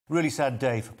Really sad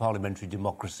day for parliamentary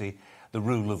democracy, the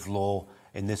rule of law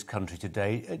in this country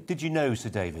today. Did you know, Sir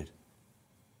David?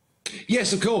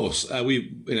 Yes, of course.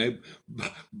 We,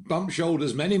 bumped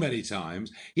shoulders many, many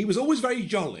times. He was always very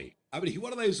jolly. I mean, he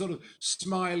was one of those sort of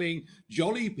smiling,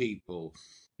 jolly people.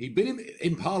 He'd been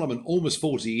in Parliament almost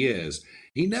 40 years.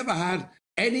 He never had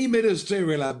any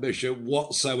ministerial ambition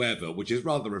whatsoever, which is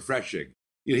rather refreshing.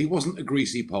 He wasn't a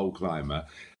greasy pole climber.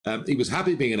 He was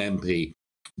happy being an MP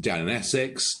down in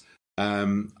Essex.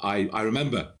 I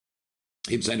remember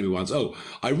him saying to me once, "Oh,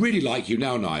 I really like you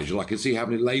now, Nigel. I can see how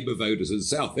many Labour voters in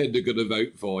Southend are going to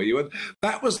vote for you." And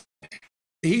that was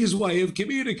his way of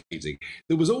communicating.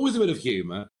 There was always a bit of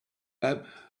humour.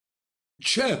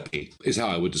 Chirpy is how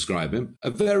I would describe him. A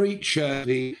very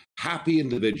chirpy, happy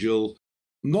individual,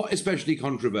 not especially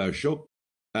controversial.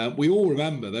 We all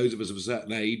remember, those of us of a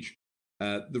certain age,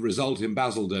 the result in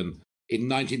Basildon in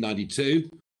 1992.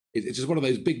 It's just one of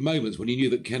those big moments when you knew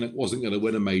that Kennett wasn't going to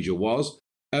win a major was.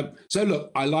 So, look,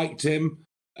 I liked him.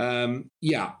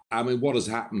 Yeah, I mean, what has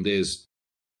happened is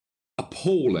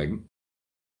appalling,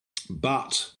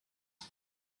 but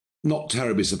not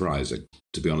terribly surprising,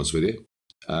 to be honest with you.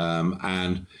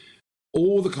 And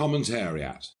all the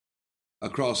commentariat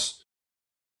across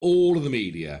all of the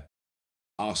media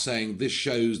are saying this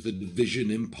shows the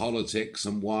division in politics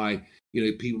and why,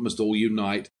 people must all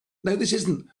unite. No, this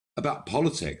isn't about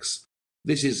politics.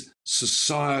 This is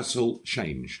societal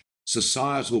change,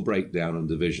 societal breakdown and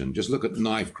division. Just look at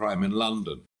knife crime in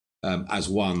London as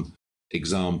one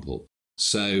example.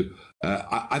 So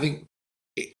I think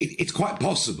it's quite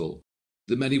possible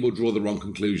that many will draw the wrong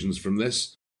conclusions from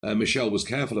this. Michelle was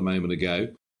careful a moment ago,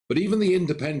 but even the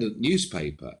Independent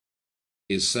newspaper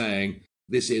is saying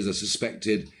this is a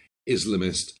suspected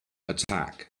Islamist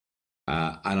attack.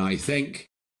 And I think,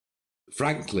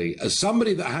 frankly, as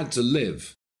somebody that had to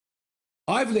live,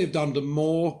 I've lived under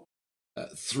more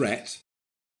threat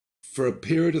for a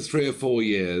period of 3 or 4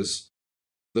 years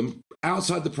than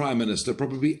outside the Prime Minister,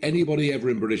 probably anybody ever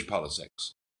in British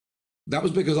politics. That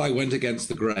was because I went against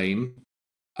the grain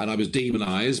and I was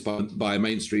demonised by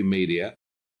mainstream media.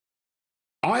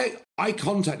 I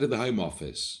contacted the Home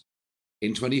Office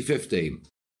in 2015,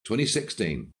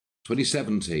 2016,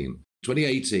 2017,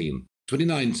 2018,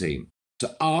 2019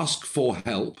 to ask for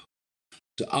help,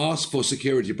 to ask for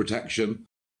security protection,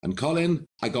 and Colin,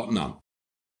 I got none.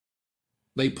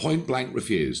 They point blank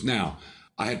refused. Now,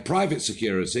 I had private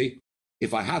security.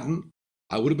 If I hadn't,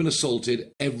 I would have been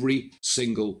assaulted every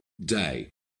single day.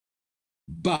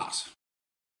 But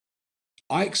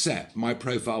I accept my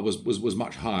profile was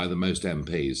much higher than most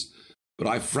MPs. But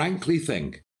I frankly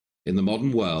think in the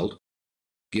modern world,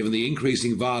 given the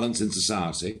increasing violence in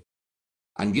society,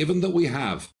 and given that we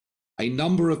have a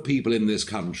number of people in this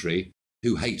country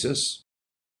who hate us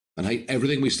and hate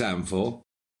everything we stand for,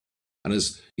 and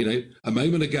as a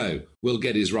moment ago, Will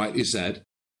Geddes rightly said,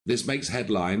 this makes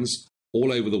headlines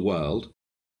all over the world.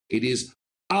 It is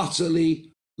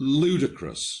utterly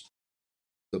ludicrous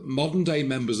that modern-day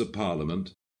members of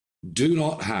Parliament do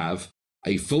not have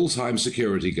a full-time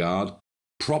security guard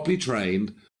properly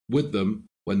trained with them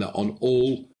when they're on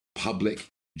all public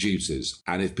duties.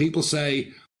 And if people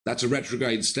say that's a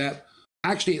retrograde step,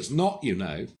 actually it's not,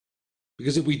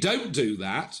 because if we don't do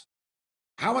that,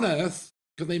 how on earth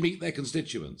can they meet their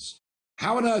constituents?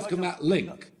 How on earth can that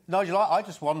link? Nigel, I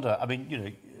just wonder, I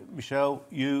mean, Michelle,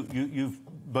 you've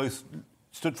both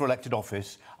stood for elected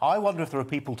office. I wonder if there are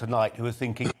people tonight who are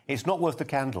thinking, it's not worth the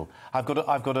candle. I've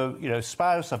got a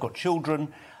spouse, I've got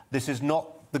children. This is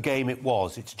not the game it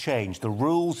was. It's changed. The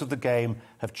rules of the game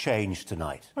have changed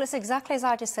tonight. Well, it's exactly as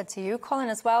I just said to you, Colin,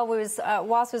 as well. Whilst I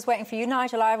was waiting for you,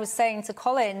 Nigel, I was saying to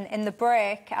Colin in the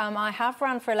break, I have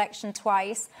ran for election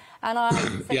twice, and I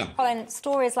think, Colin,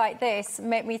 stories like this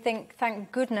make me think,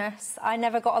 thank goodness I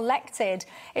never got elected.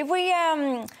 If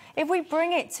we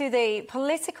bring it to the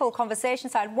political conversation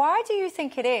side, why do you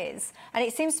think it is, and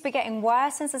it seems to be getting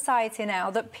worse in society now,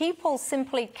 that people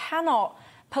simply cannot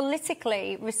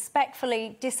politically,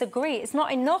 respectfully disagree? It's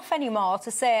not enough anymore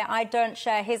to say I don't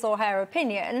share his or her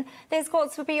opinion. There's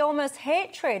got to be almost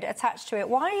hatred attached to it.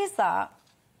 Why is that?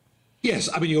 Yes,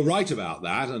 I mean, you're right about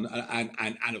that.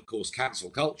 And of course, cancel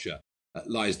culture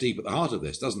lies deep at the heart of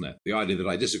this, doesn't it? The idea that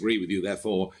I disagree with you,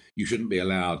 therefore, you shouldn't be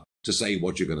allowed to say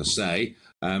what you're going to say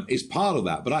is part of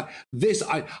that. But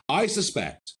I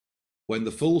suspect when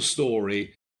the full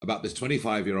story about this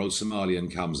 25-year-old Somalian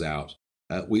comes out,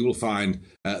 we will find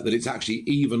that it's actually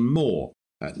even more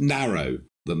narrow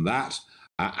than that.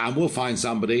 And we'll find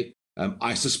somebody,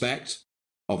 I suspect,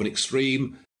 of an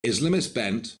extreme Islamist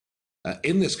bent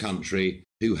in this country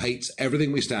who hates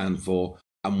everything we stand for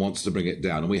and wants to bring it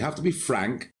down. And we have to be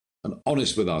frank and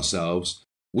honest with ourselves,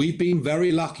 we've been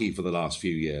very lucky for the last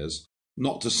few years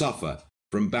not to suffer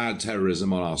from bad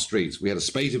terrorism on our streets. We had a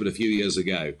spate of it a few years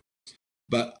ago.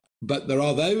 But there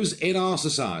are those in our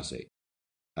society.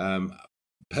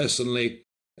 Personally,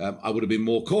 I would have been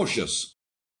more cautious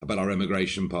about our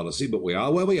immigration policy, but we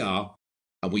are where we are,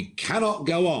 and we cannot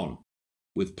go on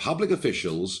with public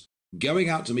officials going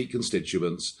out to meet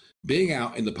constituents, being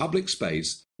out in the public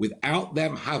space without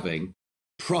them having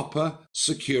proper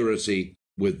security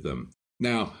with them.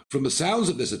 Now, from the sounds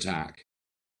of this attack,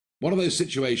 one of those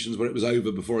situations where it was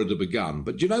over before it had begun.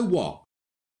 But do you know what?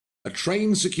 A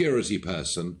trained security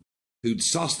person who'd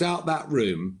sussed out that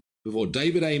room before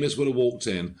David Amess would have walked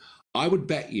in, I would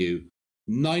bet you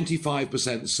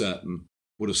 95% certain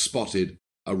would have spotted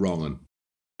a wrong 'un.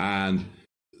 And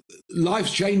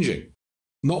life's changing.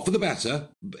 Not for the better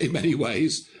in many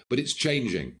ways, but it's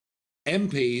changing.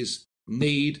 MPs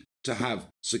need to have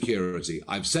security.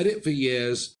 I've said it for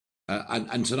years,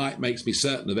 and tonight makes me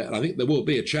certain of it. And I think there will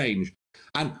be a change.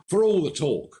 And for all the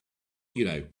talk,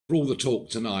 for all the talk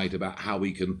tonight about how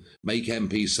we can make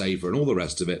MPs safer and all the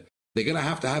rest of it, they're going to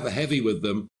have a heavy with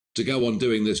them to go on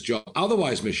doing this job.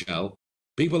 Otherwise, Michelle,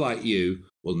 people like you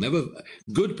will never,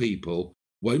 good people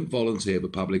won't volunteer for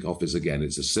public office again.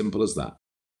 It's as simple as that.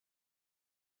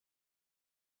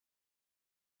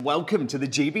 Welcome to the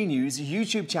GB News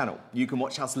YouTube channel. You can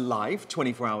watch us live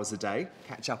 24 hours a day,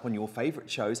 catch up on your favourite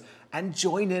shows and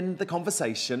join in the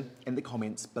conversation in the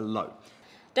comments below.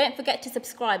 Don't forget to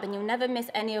subscribe and you'll never miss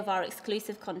any of our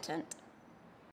exclusive content.